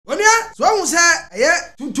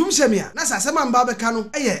tuntum hyemia na sasema mba beka no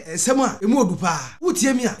eye ensem a emu odupa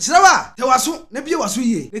wutie mi a hyirawa te waso na bie waso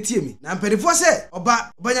yie na tie mi na mperifo se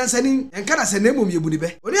oba nyansani enka na se na emom yebuni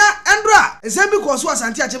be onua endra ensem bi ko so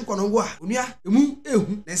asante achem konongo a onua emu ehu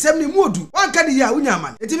na ensem ne mu odu wanka ne ya unya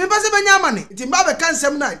amane enti me ba se benya amane enti mba beka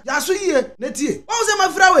ensem na yaso yie na tie wo se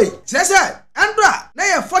mafira we sese Andra na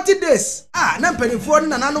ye 40 days na mpanifo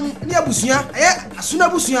na nanom ne abusua asuna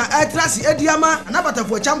abusua trasi ediama na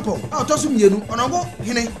batafo champo otoso mienu onongo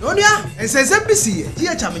hene onua ensensem bisiye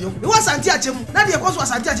tie chamenyo me wasante achem na de koso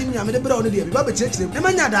asante achem nyame de bere ono de ba bekyekire me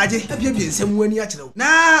manya daage abie nsem wani akyerew na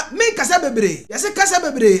me kasa bebre yese kasa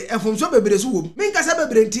bebre efomso bebre so wom me kasa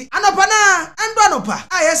bebre nti anopa na ando anopa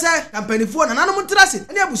yese kampanifo na nanom trasi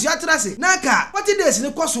ne abusua trasi na ka 40 days ne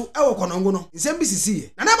koso ewo konongo no nsem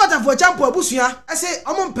bisisiye na batafo champo abusua ase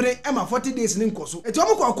omompere ema 40 days ne nkoso eti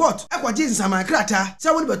omukọ court ekwaje nsama krata se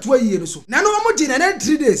woni beto ayiye no so na no omoji na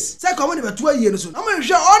 3 days se ka woni beto ayiye no so omo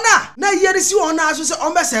hwe ona na yiye si ona aso se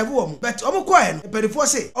ombe serve wo but omukọ e no perifo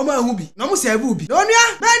se omo ahu bi na omo serve ubi na onua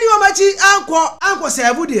na ni omachi anko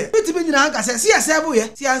serve de bitimi nyina anka se ya serve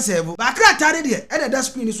ye si an serve ba krata de de e da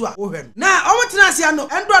screen so a wo hwe na omo tena ase no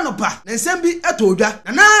endo no pa na nsem bi etodwa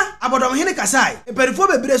na abodom hene kasai perifo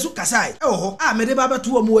bebre so kasai e wo ho me de ba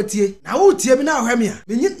beto omo watie na wo tie na ahwamia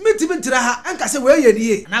mitimi ntira ha anka se we ye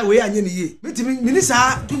niye na we anye niye mitimi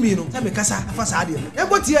minisa tumi no se me kasa afa sa de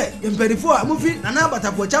enkotie yemperifo a mufi na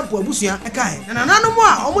batafo champo abusua ekae na nananom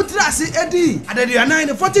a omutira ase edi adadianan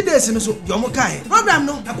ne 40 days no so yo mokae program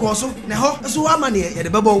no ekoso ne ho so wa mane ye de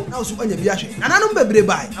bebo na so anya bi ahwe nananom bebre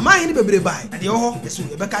bai amahe ne bebre bai na de ho yeso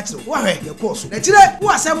ye beka kire wo ahwe ye koso na kire wo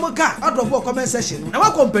asem moka odobo comment section na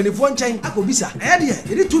wa kompanifo nchen akobisa na ye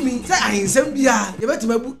de ye tumi se ahensem bia ye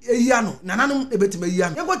betima bu eyia no nananom ebetima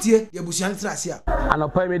yam yekotie ye busuan trase a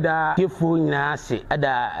anopa mi da kefo nyina ase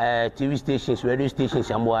ada TV stations radio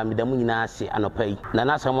stations amwa mi da mu nyina ase anopa yi na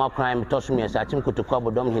na samu crime toso mi asa tim kotoko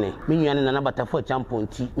abodom hene mi nyane na batafo champo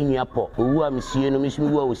nti mi nua po owu a misie no mi simi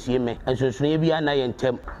wu a osie me ensonsono ye bia na ye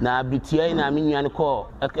ntem na bitia na mi nyane ko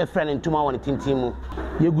efra ne ntuma won tintimu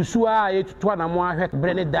yegusu a ye tutu na mo ahwe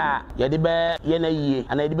bre ne da ye de be ye na yie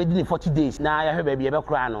ana ye de be di 40 days na ya hwe ba bia be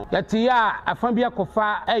kura no yati ya afan bia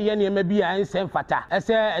kofa ye ne ma bia ensem fata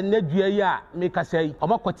ese enadua yi a me kasai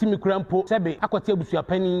omakwati mi krampo sebe akwati abusua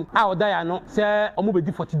pani a odaya no se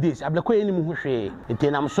omobedi 40 days ableko ye ni mu hwe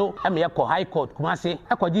entenam so eme yakọ high court kumase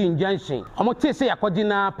akwaji injunction omote se yakọji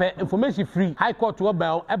na pe information free high court wo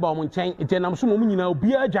ba eba omo nchen entenam so mo nyina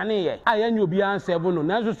obi adwane ye anya obi an serve no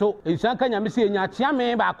nanso so ensanka nyame se enya chia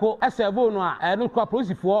me ba ko serve no a no kwa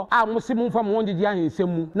prosifo a mo se mo mfa mo ngege ahensem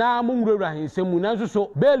mu na mo nwurawura ahensem mu nanso so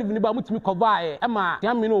bail ni ba mutimi cover ye ema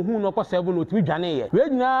chia me no hu no ko serve no timi dwane ye we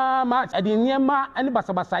nyina ma ade niema ani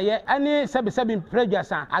basabasa ye ani sebe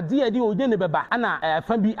prejuasa ade ade oje ne beba ana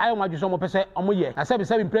fa bi ayo madwo so mo pese omo ye na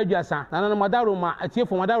sebe prejuasa na na madaroma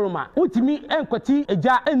atiefo madaroma utimi enkwati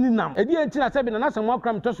eja aninam edi enti na sebe na asem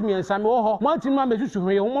akram to so mi ensame wo ho mo ntimi ma mesusu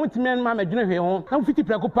hwe ho mo ntimi ma medwene hwe ho na mfiti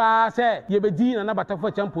preko pa se ye bedi na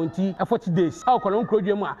batafo champonti 40 days a kolon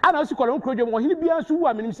krodwe mu ana si kolon krodwe mu hini bia so wu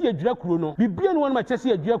a menim si yedwira kuro no bibia no won ma chese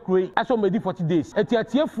yedwira kuro yi aso medi 40 days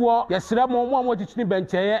atiatiefo yesra mo chichini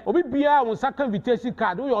bencheye obi bia won saka invitation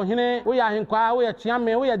card wo yo hene wo ya henkwa wo ya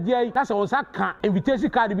chiame wo ya diai na se won saka invitation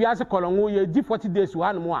card bia se kolon wo ye di 40 days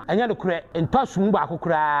wa no a enya no kure entosum ba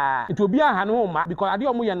akokura nti obi aha no ma because ade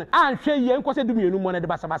omo ye no anhwe ye nkose dumienu mo na de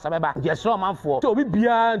basabasa beba yesra manfo so obi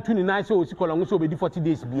bia ntuni na se o si kolon so obedi 40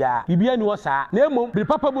 days bia ni wo sa na emom bi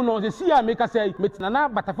papa bu no se si ya meka say metina na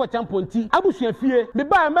batafo champonti abusua fie me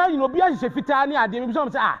ba ma yin obi ahye fita ne ade me bi so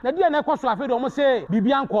me say na de na ekoso afedo omo say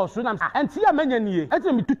bibia nkoso na enti ya manya nie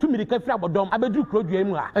enti me tutu mirika fira bodom abedru krodua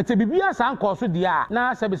mu a enti bibia san nkoso dia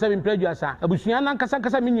na sebe prejuasa abusua na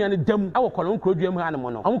nkasa me nuane dam awo kolon krodua mu ha ne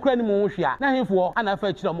mo no omkura ni mo hwea na hemfo ana afa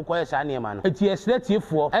akira mo koye sa ne ma no enti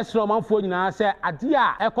esretiefo esro manfo nyina se ade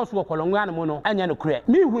a ekoso kolon ha ne mo no anya no kure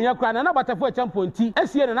mi hu ya kura na batafo champonti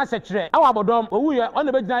esie na sekire awo abodom owu ye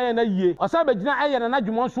ona begina ye na yie osa begina aye na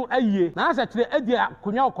dwumon so ayie na sekire edi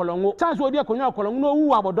akonya kolon sanso odi akonya kolon no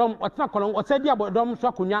owu abodom otena kolon osedi abodom so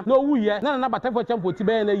akonya no owu ye na batafo champonti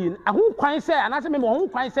be na yie ahun kwan se anase me ho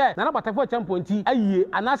kwan se na batafo champonti ayie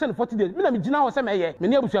anase no 40 days me na me gina wo se me ye me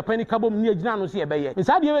ne abusua pani kabom ne gina no se ye be ye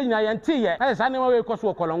nsa de we gina ye nte ye na sa ne ma we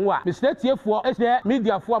koso kolon wo a me stretiefo esde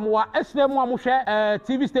media fo amwa esde mo amhwe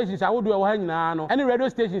TV stations awodo wo ha nyina no any radio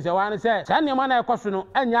stations e wa ne se sa ne ma na ekoso no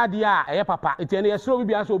anya ade a eye papa eti ne yesro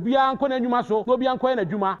bibia so obia nko na adwuma so no obia nko na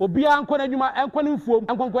adwuma obia nko na adwuma enko ne mfuom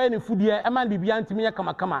enko ne fudie e man bibia ntimi ye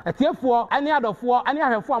kama etiefo ani adofo ani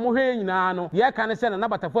ahwefo amhwe nyina no ye ka ne se na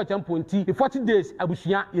batafo champonti 40 days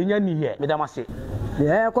abusua yenya ni ye medamase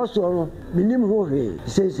ya koso no minim ho he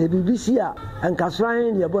se bibisi a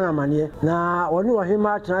ankasran ne bona mane na woni wo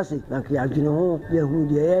hema trase na ke adwene ho ye hu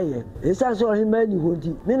de ye esa so hema ni ho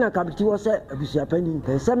nti me na kabiti wo se abusia pani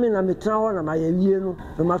se me na metra ho na ma ye wie no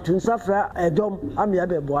ma tunsafra edom am ya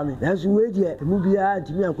be boa me nanso we die mu bia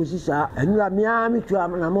ntimi ankosi saa enura me a me twa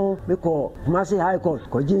na mo me ko Kumasi High Court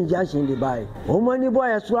ko jinja shin de bai o mani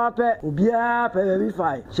boy so ape obia pe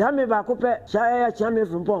verify sha me ba ko pe sha ya cha me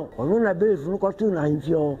frumpon onu na be funu ko tu na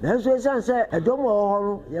himfio nanso esan se edom wo ho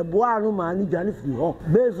no ye boa no ma ni dwane firi ho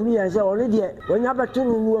be funu ye se onu de wonya beto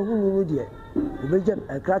no nu ahunu no de ubeje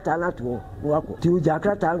krata na to wako ti uja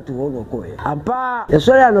krata to wo ko e ampa ye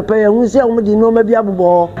so ya no pe ye hu se o di no ma bi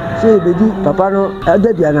abubo se bedi papa no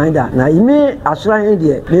adabia na nda na imi asra hen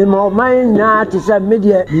de me ma man na ti se me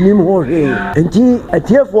de minim ho he enti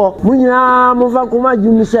atiefo munya mo fa koma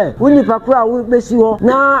jumi se woni pakura wo besi ho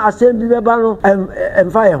na asem bi beba no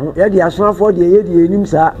emfa ye ho ye de asrafo de ye de enim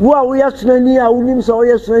sa wo a wo ye sunani a wonim so wo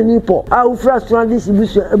ye sunani po a wo fra sunani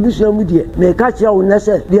ebusu mu de me ka chia wo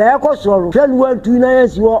nese de ye ko so One two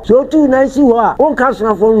nights, so 2 nights you are on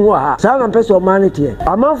Castle for one. Some person of manity.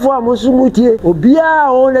 A month for Musumuti, Obia,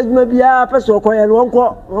 own Legmabia, Peso, and one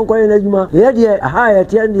coin Legma. Yet, a higher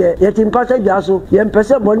 10 year, yet in Pasa Jasso, Yen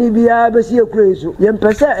Pesa Bonibia, Bessia Crazy, Yen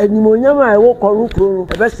Pesa, and Nimoniama, I walk on Ruku,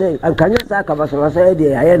 Bessay, and Kanyasa Cabas,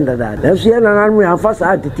 I ended that. And she and I have fast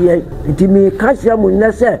at the tea. It me catch them when I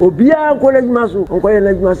say, Obia, Collegmasu, on Coin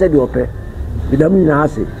Legma said, Ope. Bidamina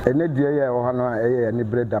ase ene die ye o hano eye ni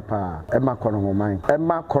breda pa e ma konongo man e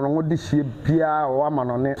ma konongo de hie bia o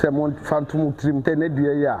amano ne se mo fantum trim te ne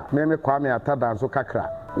die ye a me kwa me atada nso kakra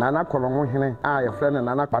nana konongo hene a ye frɛ ne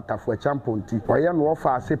nana patafo champonti oye no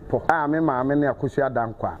ofa ase po a me maame ne akosu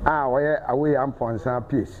adankwa a oye awe amponsa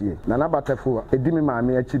piesie nana batafo edimi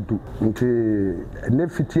maame achidu nti ne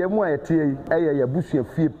fitie mu a yete eye ya busua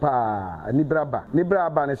fie pa ni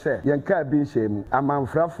braba ne se yenka bi nhemu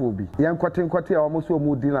amanfrafo bi yenkote a omo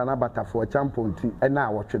mu di nana batafo champonti na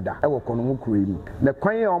awotweda e wo konongo kuro yi ne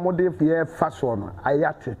kwan a omo de fie fa so no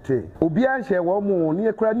ayatete obi anhye wo mu ne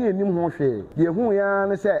ekura ne enim ho hwe ye hu ya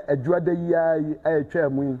ne se adwada yi atwa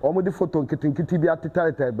mu omo de foto nkitinkiti bi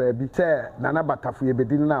atetareta baabi se nana batafo ye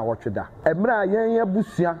bedin na awotweda emra yen ya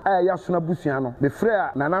busua ya sona busua no be frɛ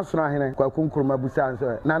a nana sona hene kwa kunkuruma busua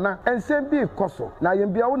nso nana ensem bi koso na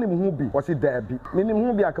yen bia wonim hu bi wo se da bi menim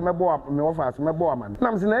hu bi akamebo me wo fa aso mebo amane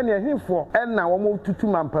nam se na ne hemfo na womo tutu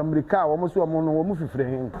mampamirika womo so womo no womo fifire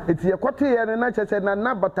hen eti yekote ye ne na chese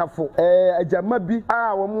na batafo ajama bi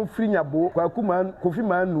a womo firi nyabo kwakuma kofi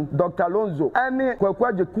manu Dr. Lonzo ane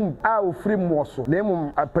kwakwaje kum a ofiri moso na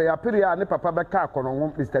emum apayapiri a ne papa beka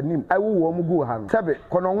konongo Mr. Nim awu womo gu han sebe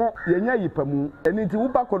konongo yenya yipamu eni ti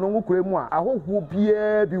wuba konongo kuremu a ahoho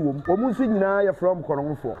bia bi womo so nyina ye from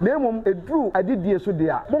konongo fo na emum edru adidie so de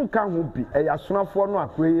a monka ho bi ya sonafo no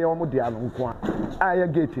akoye womo de ano nko a ya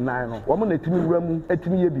gate 9 no womo na etimi wuramu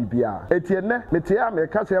etimi ye bibia etienne mete ya me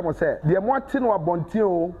ka se mo se de mo ate no abonten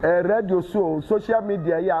o radio so social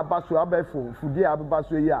media ya abaso abefo fudi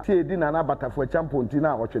abaso ya tie di na batafo champonti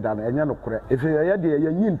na wotweda na enya no kore efe ya de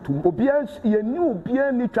ya nyintum obia ye ni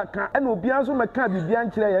obia ni twaka na obia so meka bibia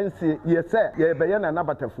nkire ya nse ye se ye be ye na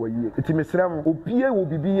batafo yie etimi srem obia wo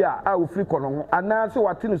bibia a ofri konongo ana se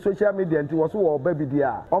wate no social media nti wo so wo ba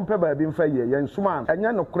bidia ompe ba bi mfa ye nsuma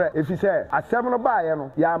enya no kore efi se asem no ba ye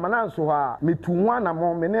no ya mananso ha metu na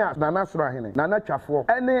mo me ne nana soro hene nana twafo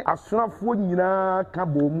ene asonafo nyina ka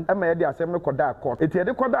bom ema ye de asem ne koda court eti ye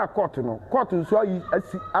de koda court no court nso ayi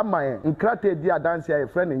asi amaye nkrata di adanse aye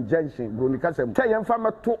friend injunction bronika sem te ye mfa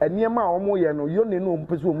meto eniema a omo ye no yo ne no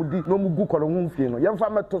mpese omu di no mugu koro hu mfie no ye mfa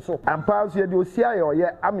meto so ampa so ye de osi aye oye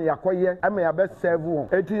ame yakoye ame ya be serve won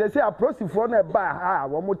eti ye se aprosifo na ba ha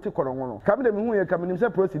wo mo ti koro no kam de me hu ye kam nim se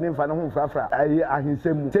prosi ne mfa ne ho mfrafra aye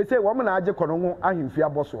ahinsem se wo mo na age koro ho ahimfia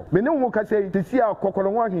boso me ne ho ka se tisi a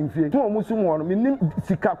kokoro ho ahimfie to omu su ho no me nim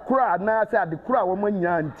sika kura na se ade kura wo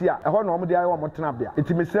manya nti a ho na omo de aye wo mo tena bia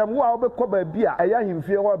eti mesrem wo a wo be ko ba bia aye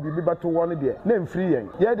ahimfie ho bibi beto wo no de na mfiri yen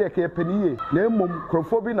ye de ka paniye na emom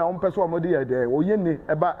krofo na wo mpese wo mo de ye de oyene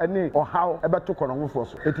eba ene ohaw ebeto kono ho fo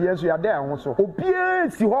so eti yenso ya de ho so obie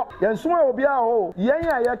si ho yenso a obia ho yen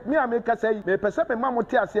a ye me ameka sei me pese me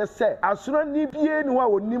mamote ase se asoro ni bie ni ho a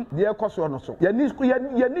onim de ekoso no so ye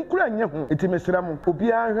ni kura nye ho eti mesrem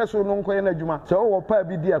obia hwe so no nkoye na adwuma se wo pa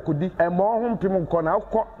bi di akodi emo ho mpem nko na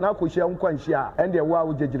akọ na akohia nkwa nhia ende wo a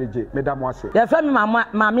wo jejereje medam ase ye fa me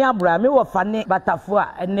mama abura me wo fa ne batafo a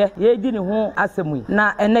ene ye di ne ho asem mu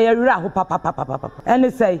na ene ya wura ho papa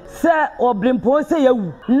ene say oblimpo say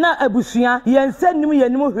yawu na abusua yense nim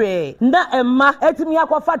yenim hwe na emma etimi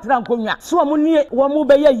akwafa trankonwa so omo nie wo mu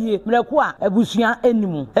be yie mreko a abusua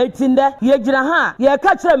enimu etinde ye gira ha ye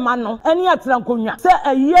ka kire ma no ene ya trankonwa se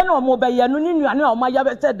ayiye na omo be ye no ni nuane omo ya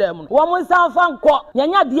be se dem no wo mu sanfa nko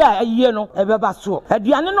yanya de a ayiye no ebeba so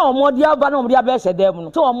aduane na omo de aba na omo de aba se dem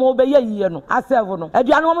no so omo be yie no asevo no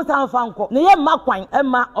aduane omo sanfa nko ne ye ma kwan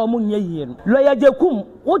emma omo nye yie no lo ya jekum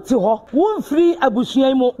wuti ho wo free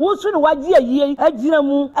abusua mu wo su ne waje ayiye agina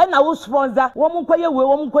mu na wo sponsor wo mu koye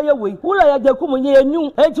we wo lo ya jekum nye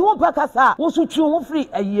enyu enti wo pakasa wo su twu wo free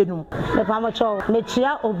ayiye no me pa mo cho me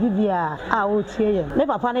chia obibia a wo tie ye me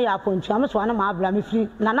papa ne ya pontu am so na ma abla me free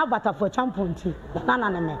na na batafo champonti na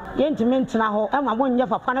na me ye ntimi ntena ho e ma mo nye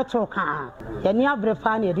papa ne to ka ye ni abre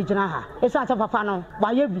fa na ye digina ha esa ta papa no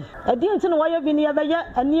wa ye bi edi ntino wa ye bi ne ye be ye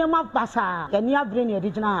aniema basa ye ni abre na ye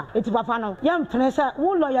digina ha eti papa no ye mpene se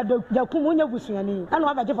wo lo ya jakum onye busuani na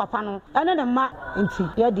wa beje papa no ene ne ma nti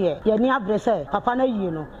ye de ye ni abre se papa na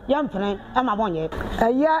yie no ye mpene e ma mo nye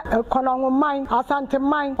eye konongo man asante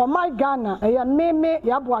man o my Ghana eye meme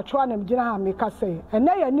ya bo atwa na mgina ha me kase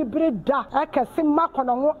ene ye ni breda akese ma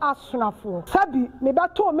konongo asunafo sabi me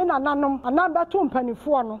beto me nananom ana beto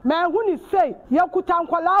mpanifo no ma hu ni sei ye kuta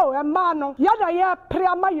nkwala o e ma no ye na ye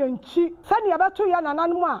preama ye nchi sani ye beto ye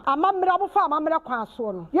nananom a amamra bo fa amamra kwa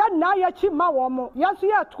so no ye na ye chi ma wo mo ye so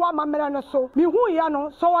ye to amamra no so mi hu ye no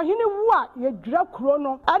so ohene wu a ye dwira kuro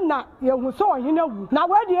no ana ye hu so ohene wu na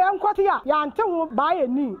we de enkwate a ya ante hu ba ye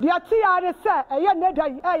ni de ati ya re se eye ne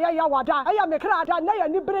dai eye ya wada eye me kra da na ye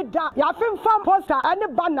ni breda ya fimfam poster ane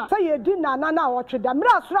banner se ye di na na wotwe da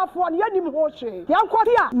mra asrafo no ye nim ho hwe ye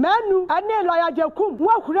enkwate a manu ane lo ya jakum wo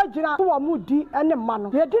akura gira wo mu di ane ma no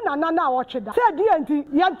ye di na na wotwe da se di enti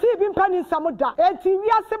ye nti bi mpani nsam da enti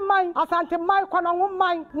wiase man asante man konongo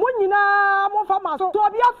man mu nyina mo fama so to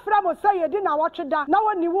bi afra mo se ye di na wotwe da na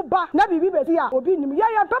woni wo ba na bibi be ti a obi nim ye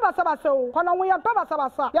peba sabasa o konongo ye peba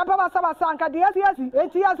sabasa anka de yesi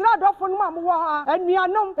enti yasra dofo no ma mo wo ha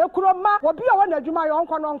anuanom ekuroma obi a wona adwuma yo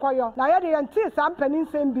nkononko yo na ye de ye nti sa mpani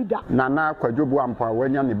nsem bi da nana kwadwobu ampa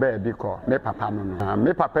wanya ne ba bi ko me papa no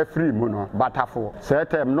me papa free mu no batafo se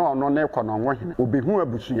tem no ne konongo hene obehu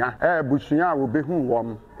abusua abusua obehu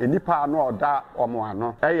wom enipa no oda omo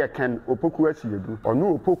ano eye ken opoku asiedu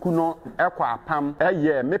ono opoku no ekwa apam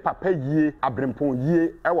eye me papa yie abrempon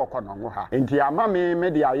yie ewo konongo ha enti ama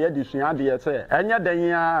me de aye disua de se enye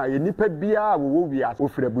den a enipa bia wo wia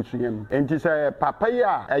ofira busuam enti se papa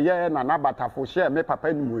ya eye na nabatafo hye me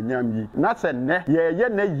papa ni monyam yi na se ne ye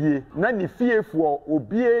na yie na ni fiefuo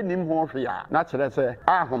obie nim ho hwea na kire se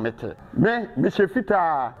ahomete me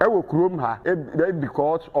hyefita ewo kurom ha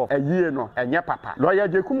because of ayie no enye papa lawyer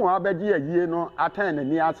jekum abedi ayie no atan na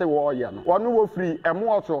ni ase wo ye no wono wo free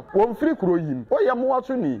emo so wo free kuro yim wo ye mo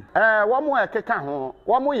so ni wo mo ekeka ho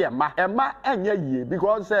wo mo ye ma ema enye yie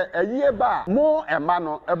because ayie ba mo ema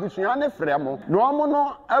no abusua ne frɛ mo no mo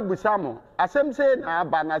no abusa mo asem se na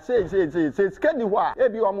ba na se skani ho a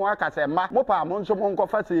ebi o mo aka se ma mo pa mo nso mo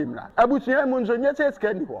nkofa se mra abusua mu nso nye se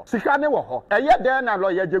skani ho sika ne wo ho eye den na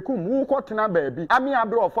lawyer jekum wu kotena baabi ami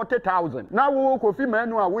abre 40,000 na wo kofi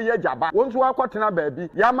manu a wo ye jaba wo nso akotena baabi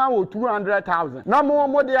ya ma wo 200,000 na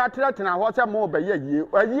mo de atretena ho se mo be ye yie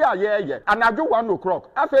ayi a ye anadwo 1 o'clock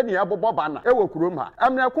afa ni ebobo bana e wo kurom ha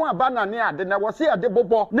amreko abana ne ade na wo se ade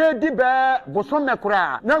bobo na edi be bosome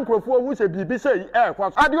kura na nkrofo hu se bibi sei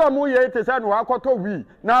kwa ade o mo ye te se no akoto wi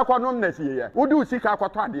na akonom na sie ye wodi usika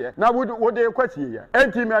akoto ade na wodi kwasie ye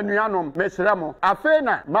enti manuanom mesre mo afa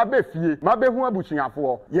na mabe fie mabe hu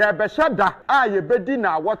abusuafo ye be hyada a ye bedi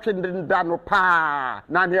na wotwe nda no pa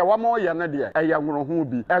na ne wo mo ye no de eye nworo hu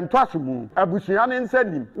bi entwasomu abusua ne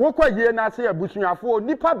nsanim wokwa yie na se abusuafo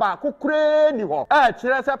nipa ba kokure ni ho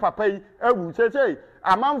kire se papa yi awu sesei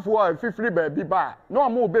amanfo fifiri baabi ba no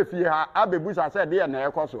mo be fie ha abebusa se de na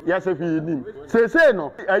ekoso yese fi nim sesei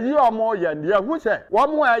no ayi omo ye ne hu se wo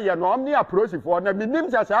mo ye no omni aprosifo na minim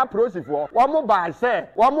se se aprosifo wo mo ba se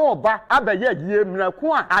wo mo ba abaye yie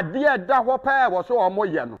mraku a ade eda ho pa wo so omo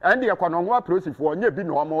ye no ende ye kono ho aprosifo nye bi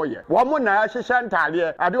no omo ye wo mo na hyehye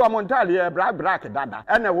ntale ade wo mo ntale black dada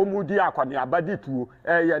ena wo mu di akone abadi tuo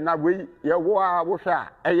ye na we ye wo a wo hwa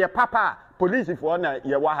ye papa police for na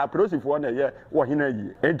ye wa ha police for na ye wo hina yi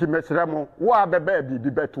enti mesrɛ mo wo abeba bi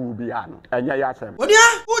betu bi ha no enye ya asem odia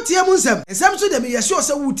wotie mu nsɛm nsɛm so de me yɛ sure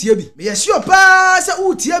sɛ wotie bi me yɛ sure pa sɛ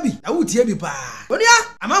wotie bi na wotie bi pa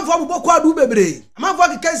onua amanfo abobɔ kwadu bebre amanfo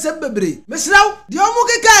keka nsɛm bebre mesraw de omu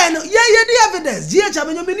keka no ye di evidence die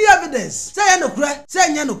chamenyo me ni evidence sɛ yɛ nokura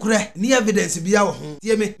sɛ nya nokura ni evidence bia wo ho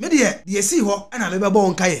tie me de si hɔ ana me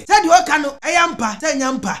bɛbɔ nka yɛ sɛ de oka no ɛyɛ mpa sɛ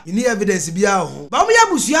nya mpa ni evidence bia wo ho ba omu ya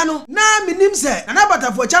busua no na minim sɛ nana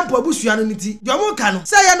batafo champo abusua no nti de omu ka no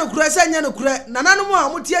sɛ yɛ nokura sɛ nya nokura nananom a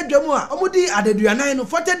omu tie adwamu a omu di adeduanan no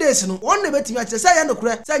 40 days no won ne betimi akyɛ sɛ yɛ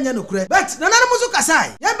nokura sɛ nya nokura but nananom so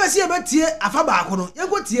kasai yɛ bɛsi yɛ betie afa baako no yɛ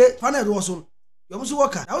nkotie fa na ɛdo so yomu so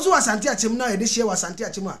waka na so wasante akyem na yɛde hye wasante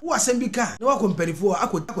akyem a wo asɛm bi ka na wakɔ mpanifo a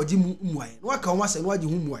akɔgye mu muae na waka wo asɛm na wagye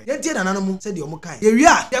hu muae yɛntie nananom sɛ de ɔmo kan yɛwie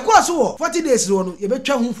a yɛkɔ so wɔ 40 days no no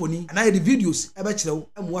yɛbɛtwa ho mfoni ana yɛde videos ɛbɛkyerɛ wo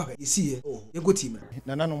amu ahwɛ yɛsi yɛ yɛnkotie ma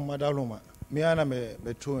nananom madaloma me ana me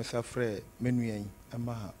beto nsa frɛ menuan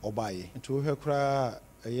ama ɔbaaye nti wo hwɛ kura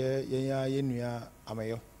ɛyɛ yɛnua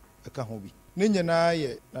amayɔ ɛka ho bi ne nyinaa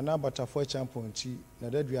yɛ nana batafo champonti na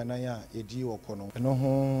daduanan a yɛdi wɔ kɔ no ɛno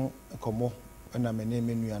ho nkɔmmɔ na me ne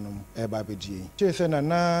menuanom eba bedie che se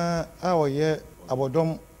nana a oyɛ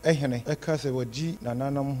abodom ehene ɛka se wadi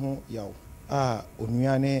nananom ho yaw a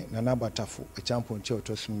onuane nana batafo champonti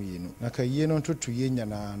otosumi no na ka yie no ntoto ye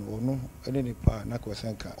nyana no ono ene nipa na ko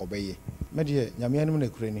senka obeye me de nyameanum na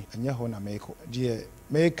kurani anya ho na meko de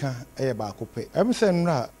meka ɛyɛ baako pɛ ɛmsɛ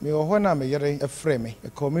nra me ho na me yere efrɛ me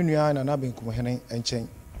ko menua nana benkum hene enkyɛn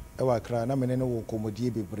ewa kra na mene no wo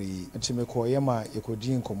komodie bebre nti me ko yema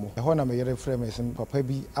yekodi nkomo e ho na me yere frɛ me sem papa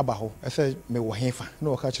bi aba ho ɛsɛ me wo hefa na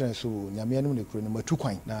wo ka kyerɛ so nyameanum ne kuro ne matu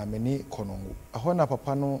kwan na mene konongo e ho na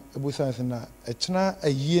papa no ebusan se na ɛkyena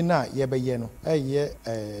ayie na yɛbɛyɛ no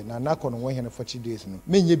ɛyɛ na na konongo hene 40 days no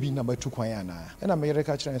menye bi na matu kwan ana na me yere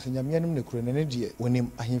ka kyerɛ so nyameanum ne kuro ne die wonim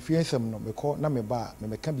ahemfie nsɛm no me ko na me ba me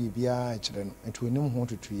meka bibia kyerɛ no nti wonim ho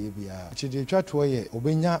tutuye bia nti de twato yɛ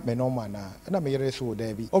obenya me no ma na me yere so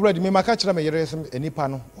da bi already me maka kyerɛ me yere sem enipa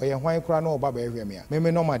no ɔyɛ hwan kura no ɔba ba ehwɛ me a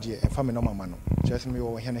me noma de ɛfa me noma ma no kyerɛ me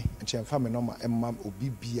wɔ hene nti ɛfa me noma ɛma obi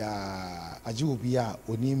bia agye obi a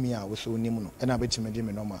onimi a wo so onim no ɛna betime de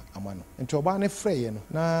me noma ama no nti ɔba ne frɛ ye no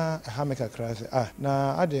na ɛha me kakra sɛ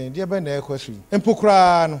na ade de bɛ na ɛkɔ so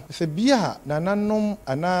empokura no sɛ bia na nanom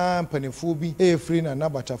ana mpanifo bi free na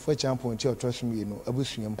batafo champonti ɔtɔsom yi no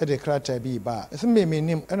abusuam ɛde krata bi ba ɛsɛ me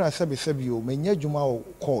nim ɛna sɛbi o menya dwuma wɔ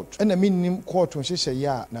court ɛna me nim court nhyehyɛ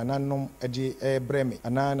ya na nanom ɛde breme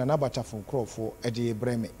ana na batafo nkrɔfo ɛde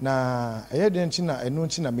breme na ɛyɛ den nti na ɛno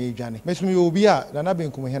nti na medwane mesumi obi a na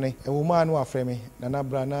benkum hene ɛwo ma no afrɛ me na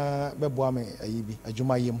bra na bɛboa me ayi bi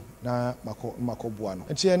adwuma yem na mako boa no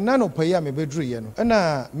nti ɛna no payi a me beduru ye no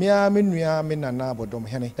ɛna mea menua me nana bodom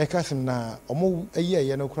hene ɛkasem na ɔmo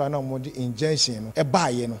ɛyɛ no kura na ɔmo de injunction no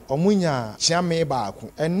ɛbaaye no ɔmo nya chiame baako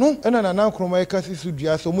ɛno ɛna nana kroma ɛkasi so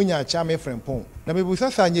dua so ɔmo nya chiame frempon na mebusa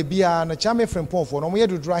sanye bia na chiame frempon fo no ɔmo yɛ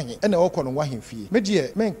dodoro ahe ɛna ɔkɔ no wahemfie me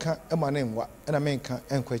de menka ɛma ne nwa ɛna menka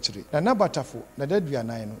ɛnkɔ akyire na batafo na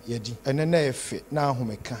daduanan no yɛdi ɛne na ɛfɛ na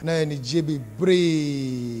ahomeka na ɛne gye bebree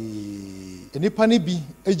enipa ne bi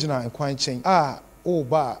egyina nkwan kyɛn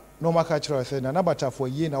oba no maka kyerɛ sɛ na batafo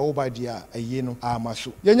yie na oba dia ayie no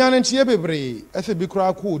amaso yɛnya ne ntie bebree ɛsɛ bi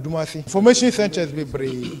kura ko odumase information centers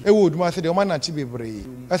bebree ɛwɔ odumase de ɔma nanti bebree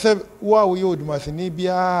ɛsɛ wo a woyɛ odumase ni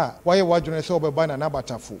bia wayɛ wadwene sɛ ɔbɛba na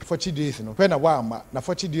batafo 40 days no pɛ na wa ama na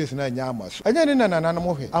 40 days na anya amaso ɛnya ne na nananom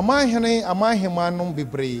hwɛ amahema no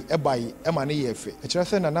bebree ɛbae ɛma ne yɛ fɛ ɛkyerɛ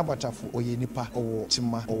sɛ na batafo ɔyɛ nipa ɔwɔ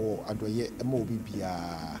tima ɔwɔ adɔyɛ ɛma obi bia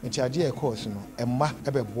nti ade ɛkɔɔso no ɛma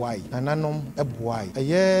ɛbɛboae nananom ɛboae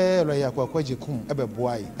ɛyɛ ya kwakwaje kum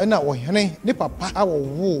ebeboai na ohene ne papa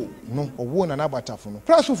awowo no owo na batafo no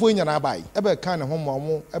krasofo nya na abai ebe kan ne homo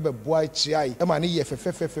mo ebeboai chiai e ma ne ye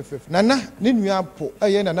fefefefef nana ne nua po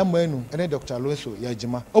eye nana manu ene Dr. Alonso ya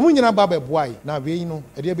jima omu nyina ba beboai na wei no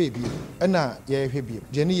e de be bi na ye hwe bi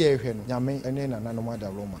de ne ye hwe no nyame ene nana no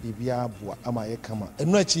madaloma bibia aboa ama ye kama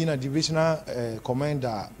enu achi na divisional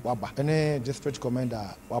commander waba ene district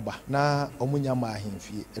commander waba na omu nya ma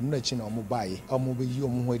ahemfie enu achi na omu bae omu be yi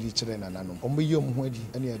omu ho kyerɛ nananom ɔmo yi ɔmo ho adi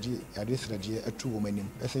ɛne ade sradeɛ atu wɔ manim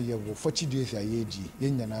ɛsɛ yɛ wɔ 40 days a yɛdi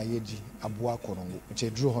yɛnyana yɛdi aboa konongo nti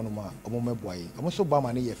duro hɔ no ma ɔmo mɛboa yi ɔmo so ba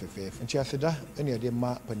ma ne yɛ fɛfɛɛfɛ nti aseda ɛne ade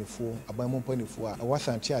ma panifo abanmu panifo a ɛwɔ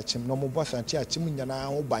asante akyem na ɔmo bɔ asante akyem nyana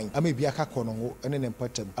ho ban ama bi aka konongo ɛne ne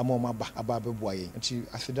mpatam ama ɔmo aba bɛboa yi nti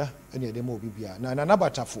aseda ɛne ade ma obi bia na nana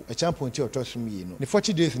batafo ɛkyamponti ɔtɔsom yi no ne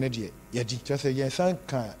 40 days ne deɛ yɛdi kyerɛ sɛ yɛn san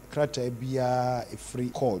ka krata bia efiri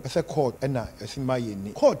court ɛsɛ court ɛna ɛsima yɛ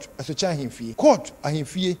ni court asocha ahemfie court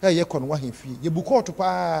ahemfie ye konongo ahemfie ye bu court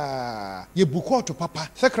pa ye bu court papa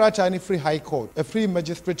secretary ni free high court a free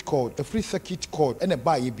magistrate court a free circuit court ene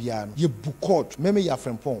ba ye bia no ye bu court meme ya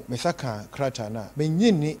frempon me saka krata na me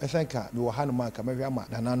nyini esanka me wo hanuma ka me hwama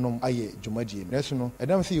nananom aye dwumadie no eso no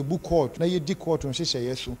edam se ye bu court na ye di court nhyehyɛ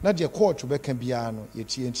yeso na de court bɛka bia no ye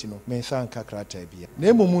tie nti no me sanka krata bia na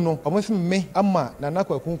emomu no omosi me ama nana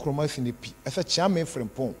kwaku nkroma sinipi esa chiame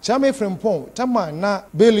frempon tama na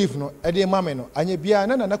belief no ede mame no anya bia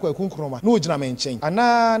na nana kwaku nkroma na ogina me nkyɛn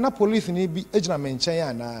ana na police ni bi egina me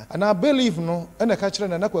nkyɛn ana belief no ena ka kyerɛ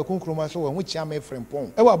nana kwaku nkroma so wo chiame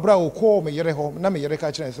frempon e wa bra wo ko me yere ho na me yere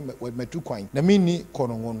ka kyerɛ se matu kwan na minni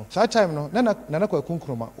konongo no saa time no nana kwaku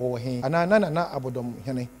nkroma wo he ana na abodom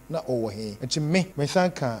hene na wo he nti me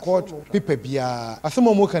sanka court paper bia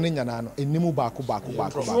asemo mo kan nyana no enimu baako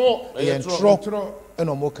ye ntro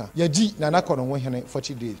eno moka yaji nana konongo hene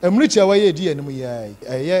 40 days emrichi awaye di enimu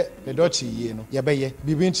ye the dot ye no ye beye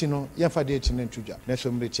bibinti no ye fa date ne ntudwa na so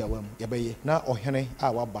emrichi awam ye beye na ohene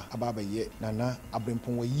a waba ababa ye nana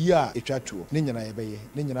abrempon wa yi a etwatuo ne nyana ye beye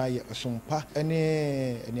ne nyana ye osompa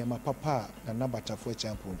ene papa nana batafo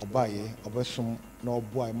champion obaye obesum na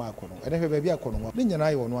oboa ma akono ene hwe bia akono ne nyana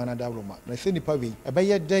ye wono anada broma na se nipa we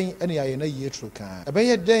ebeye den ene ya ye na yi etro kan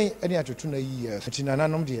ebeye den ene atoto na yi ati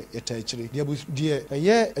nananom de yetaachire de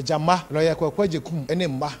eye ejama no ye kwakwaje kum ene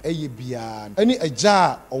mma eye bia ene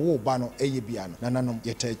eja owo ba no eye bia no nananom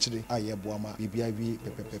yetaachire aye boama bibia wi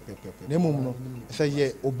pepepepepe ne mum no se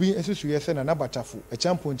ye obi esusu ye se na nabatafo e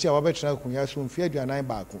champion ti a wabetra kunya so mfia aduanan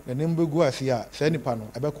baako na ne mbegu ase a se nipa no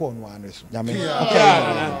ebekọ onu anu so nyame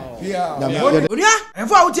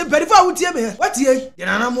Efo awutie perifo awutie me watie ye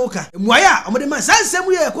nana moka emuaya omode ma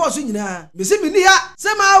sansem ye ko so nyina mesi mini ya se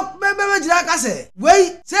ma bebe gira ka se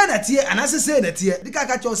wei se na tie anase se na tie dika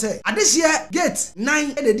ka cho se adehye gate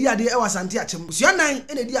 9 ene di ade e wasante achem busua 9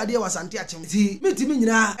 ene di ade e wasante achem ti mitimi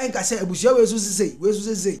nyina enka se abusua we so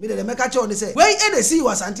sesei me de meka cho ne se wei ene si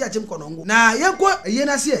wasante achem konongo na yenko eye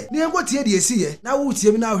na se ne yenko tie de esi ye na wo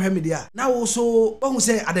tie mi na hwe me de a na wo so ohun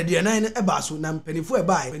se adade 9 e ba so na mpanifo e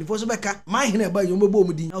ba mpanifo so beka man hene e ba yombo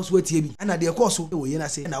mu di na so atie bi ana de koso e wo ye na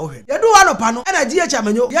se na wo hwe ye do anopa no ena GH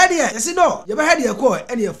amanyo ye de ye se no ye be hwe de ko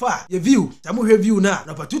ene ye fa ye view tamu hwe view na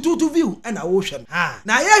no pa tutu view ena wo hwe ha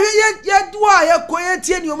na ye hwe ye do a ye ko ye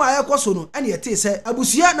tie ni o ma ye koso no ene ye te se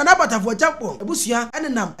abusua na nabatafo champo abusua ene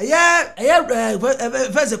nam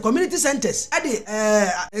first community centers ade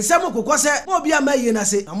ensamo kokose mo bia ma ye na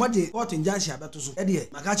se amode court injunction abeto so ye de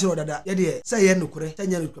maka kire odada ye de se ye nukure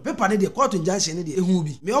tanya nukure paper ne de court injunction ne de ehu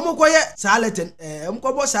bi me omo koye sa leten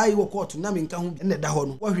mkobo sa yi wo court na me nka hu ene da ho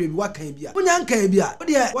no wo hwe bi wakan bi a wonya nkan bi a wo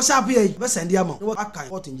de wo sharp ye be send ama wo akan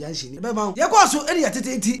court injunction be ma ye ko so ene ye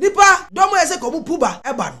tete nipa domo ye se ko mu puba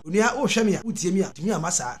e ba no onia wo hwe me a wotie me a timi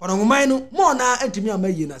amasa konongoman no mo na antimi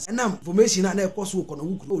amayi na enam information na e ko so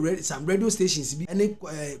konongo ku some radio stations bi ene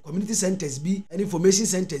community centers bi ene information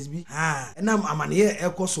centers bi enam amane ye e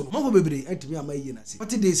ko so no mo bebre antimi amayi na se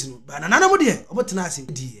 40 days no ba na nanamo de obotena ase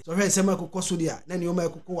di so hwe sema ko so de a na ne o ma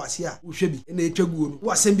ko wase a wo hwe bi ene etwaguo no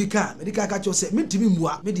wo asem bi ka medical ka cho se mentimi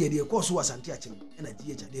mua me de ko so wasante akyem ena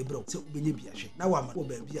GH de bro se obenye bi ahwe na wa ma wo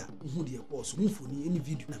ba bi a hu de ko so mfoni ene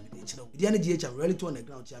video na me de kyerɛ wo de na GH am reality on the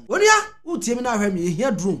ground chiam onia wo tie me na hwe me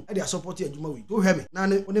ehia drone e de support adwuma wi to hwe me na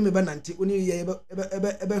ne one me ba nante one ye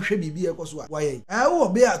ebe hwe bibi e ko so a wa ye wo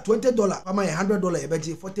be a $20 pama $100 e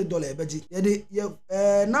beji $40 e beji ye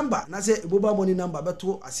de number na se eboba money number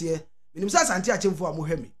beto ase minim sa asante akyemfo a mo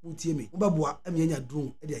hwe me wo tie me wo beboa anya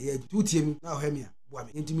drone e de ye wo tie me na hwe me a boa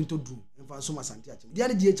me ntimi to drone emfa so masante akyem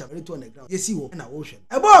de GH reality on the ground yesi wo na wo hwe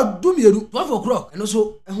ebo dumieru 12 o'clock eno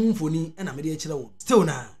so ehun mfoni na me de kyerɛ wo still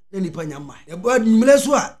na nipa nyama e bo nimle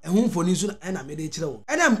so a ehun mfoni so na me de kyerɛ wo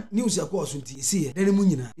enam news akɔ so nti esi ye dane mu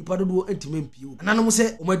nyina nipa dodo antime mpie ananom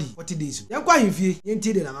se omadi 40 days yankwa ahemfie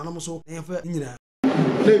yenti de ananom so na yefa nyina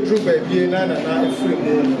na true baby na free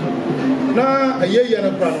mo na ayeye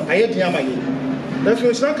na pra no ayedi amaye na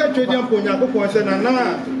so sranka twedi ampo nyakopon se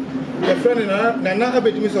na ye friend na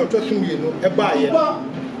abedimi se otosum ye no e ba ye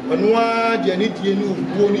ono a de ani tie ni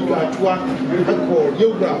obuo ni twatoa akọ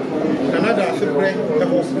yewura na da se pre e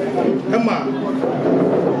ho ema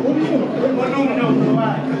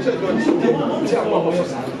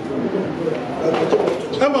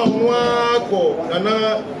ono a ko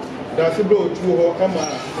na da se bro tu ho ama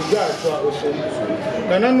ja atwa oso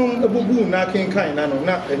na nanum ebubu na kenkan na no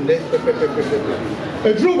na ende pepepepe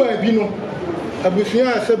edru ba bi no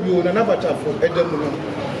abusua asabio na nabatafo edamu no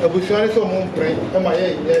abusua ne so mo mpren ama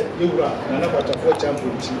ye yewura na nabatafo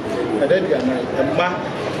champion na da dia na emma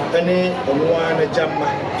ene onwa na jamma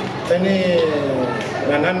ene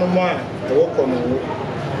na nanum a ewo kono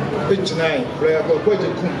ejinai prayer ko je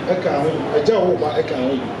kum eka ho eja wo ba eka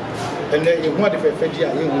ho ene ehu ade fefedi a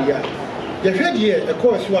ehu ya ye hwe de e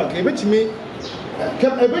ko so a ke betimi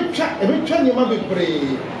ebetwa nyema bebre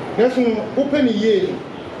naso open ye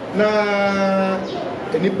na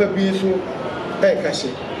enipa bi so eka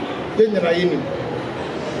hye ye nyina ye ni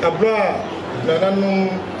abra na nanu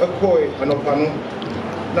ekoi anopa no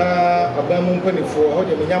na abamu mpanifo ho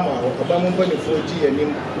de menyama ho abamu mpanifo ji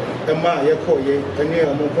anim ema ye koye ene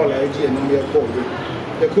amu kola ji anim ye koye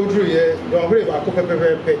ye kodru ye don hore ba ko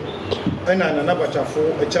pepepepe ena na nabatafo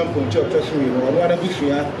e champion ti otosumi no ono ana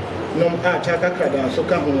busua nom ata kakrada so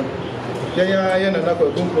ka ho ye na na ko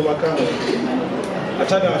gunkro maka ho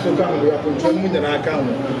atada so ka ho ya kontrol mu nyana aka ho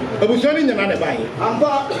abusua ni nyana ne bai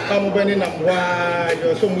amba amu bani na mwa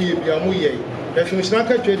yo so mu ye bia mu ye ye so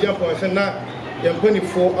shiraka twedi apo na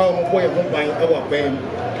yampanifo a mo boy mo ban e wa ban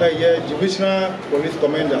ye divisional police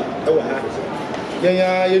commander e wa ha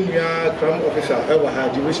ye nua crime officer e wa ha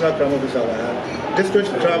divisional crime officer wa ha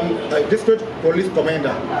district police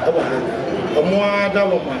commander e wa ha omo ada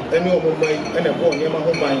wo ma ene omo ban ene bo ne ma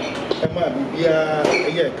ho ban e ma bibia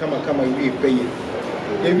ye kama wi peye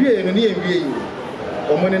ye wie no ne ye wie yi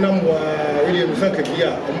omo ne na mwa ile musanka bia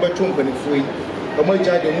omo beto mpanifo yi omo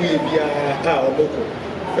jaje mu ye bia a oboko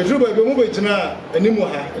Ejuba ebe mu bejina animu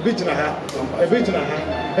ha ebejina ha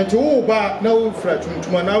enti wo ba na wo fra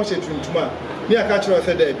tuntuma na wo hye tuntuma ni aka kire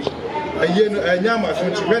se da bi aye no anya ma so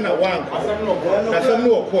nti na wan asem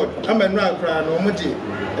no court amanu akra no mo de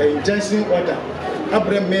injunction order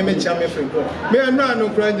abrem me chame frenko me anu anu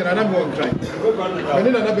kra nyina na me won kran me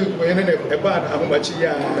ni na be ko yene ne e ba ahomachi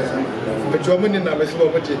ya ejo mo ni na me se bo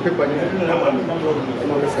te paper ni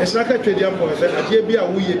e saka twedi ampo se ade bi a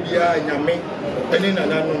wo ye bia nyame ene na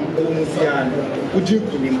nanu o mu fia no udi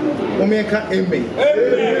kunim o me ka eme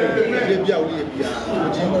ade bi a wo ye bia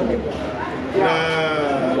udi kunim na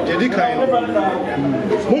dedi kan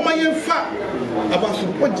mo ma ye fa abaso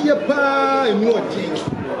podi pa enu oje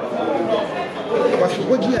abaso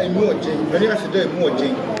podi enu oje ene aseda enu oje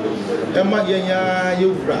e ma ye nya ye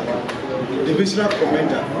wura divisional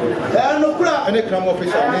commander no kura ene crime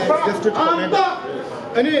officer ne district commander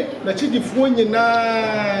ene na chidifuo nyina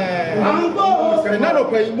ambo na no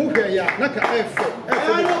pai mu hwe ya na ka efe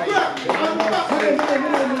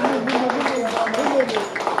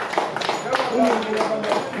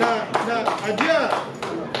na adia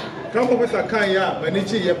crime officer kan ya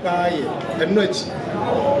manichi ye paaye eno achi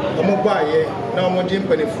omo baaye na omo di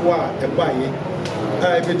mpanifo a e baaye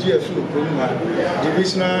ebeji esu proma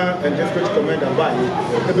divisional and district commander baaye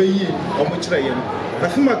ebeyi omo kire ye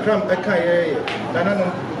asuma kram eka ye nanano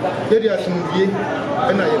dedi asumdie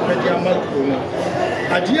na ye pedi amakro no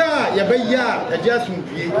adia ye beya adia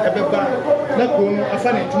asumdie ebeba na krom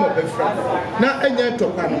afa na tuma befra na enya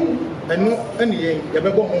topa no eno ene ye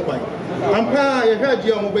bebo ho ban ampa ye hwa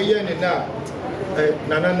adia mo beye ne na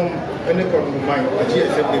nanano ene kono man adia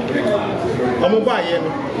se bebre omo ba ye no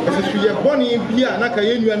esesu ye boni bia na ka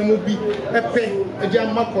ye nuanu mo bi epe adia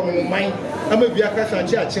makono man ama bia ka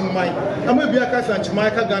sanche achim man ama bia ka sanche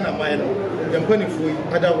man ka Ghana man no yampani foi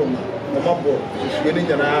adaroma omabo ye ne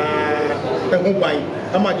nyana ho ban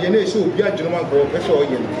ama de na ese obi adweno man ko pese o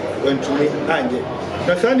ye no wantumi anje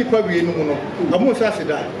na sa nipa wie no mu no amu sa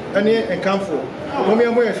sida ene enkamfo mo me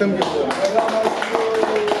mo yesam bi ko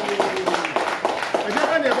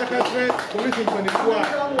police in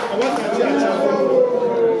 24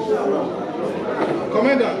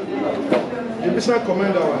 commander divisional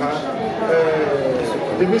commander wa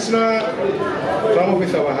divisional crime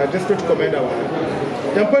officer wa district commander wa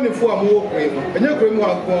yampani fu amu ko emu enye ko emu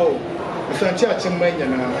anko asanti achimma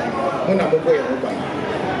nyana mo na mo boye ho ba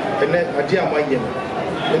ene ade amaye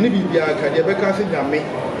ene bibia ka de be ka se nyame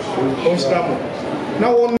on stramo na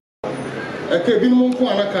won eke bi mo nko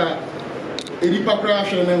anaka edi papra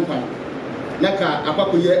ahwe ne nkwa naka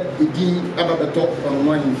apakoye edi ababeto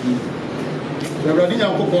onwa hinfi na bradi nya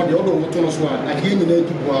nkoko de odo moto no so a ade nyina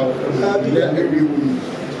etubu awo na ewiwu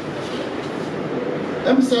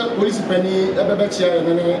emsa police pani ebebe chia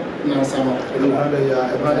ne na nsama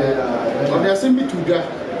ode asembi tudwa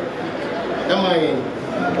emaye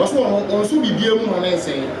oso onso bibie mu na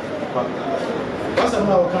nse wasa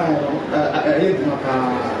na o kan aye duma pa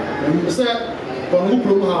se kono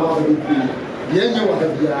ukro ha wa be ku yenye wa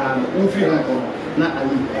bia mfiri hanko na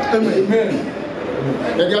ali amen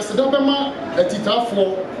ya aseda bema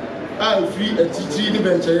atitafo a ofiri atitiri ni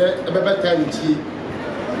bencheye ebebeta nti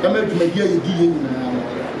kama dwumagia yedi ye nyina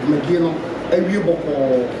dwumagia no awie boko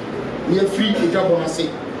ni afiri ejabo na se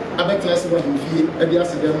abetena se wa himfie abi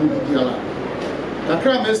aseda no bibiala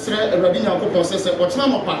kakra mesre awradi nyankopon sese otena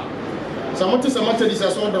mopa samote samata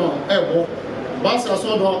disa so don ebo basa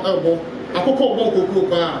so do ebo akoko obo kokuro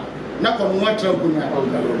pa na kono wa trankunya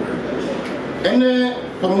ene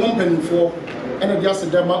kono mo mpanifo ene dia se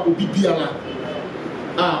dama obi biala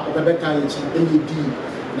obebeka yechi ene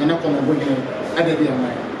di na kono bo hene ade dia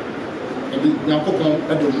mai ebi nyakopon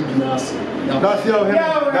ade obi bi na ase that's your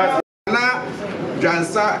hene na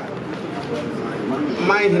dwansa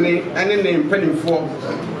mai hene ene ne mpanifo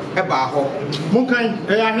eba ho munkan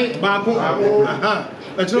ahe baako aha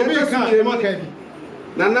etro bi ka mo ka bi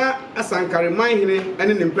nana asankare man hene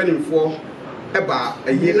ene ne mpanimfo eba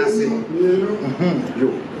aye nase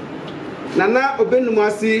yo nana obenum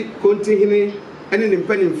ase konti hene ene ne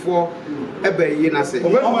mpanimfo eba aye nase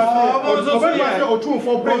obenum ase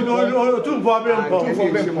otumfo brem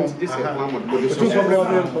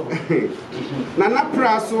nana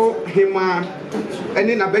praso hema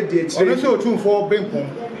ene na bedi akire obenum otumfo brem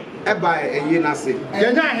eba aye nase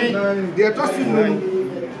yenya he de tosu num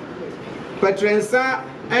patrensa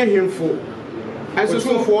ahemfo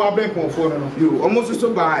asoso abenponfo no yo almost so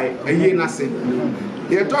by aye nase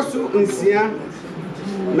de tosu nsia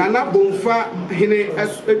nana bomfa hene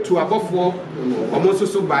etu abofo almost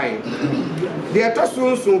so by de tosu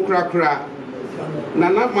nso krakra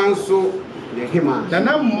nana manso de hema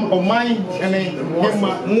nana oman ene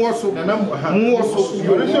hema muoso nana muoso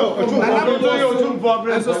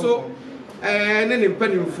nana so ne ne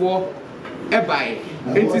mpanimfo ebai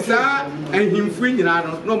enti saa ahimfu nyina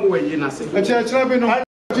no mo wayi na se ekyekere bi no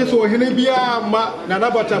ati so hene bia ma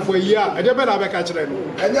nana batafo yi a ede be na be ka kire no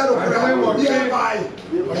enya no kra wo bia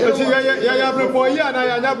eti ya brepo yi na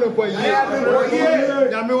ya brepo yi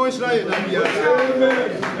ya me won shira ye na bia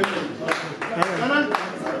nana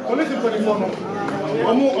polisi polifo no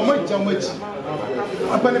omo jamaji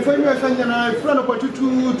apanifo yi asanya na fura no kwatutu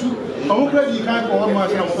omo kra di kan ko ma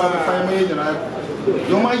se mo ba fa me nyina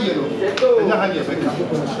Yoma yelo, enya ha ye beka.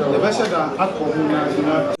 The best that akọ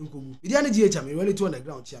na Bidia na GH am really to on the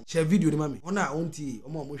ground chiam. Share video ni mami. Ona onti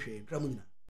omo hwe kra mu nyina.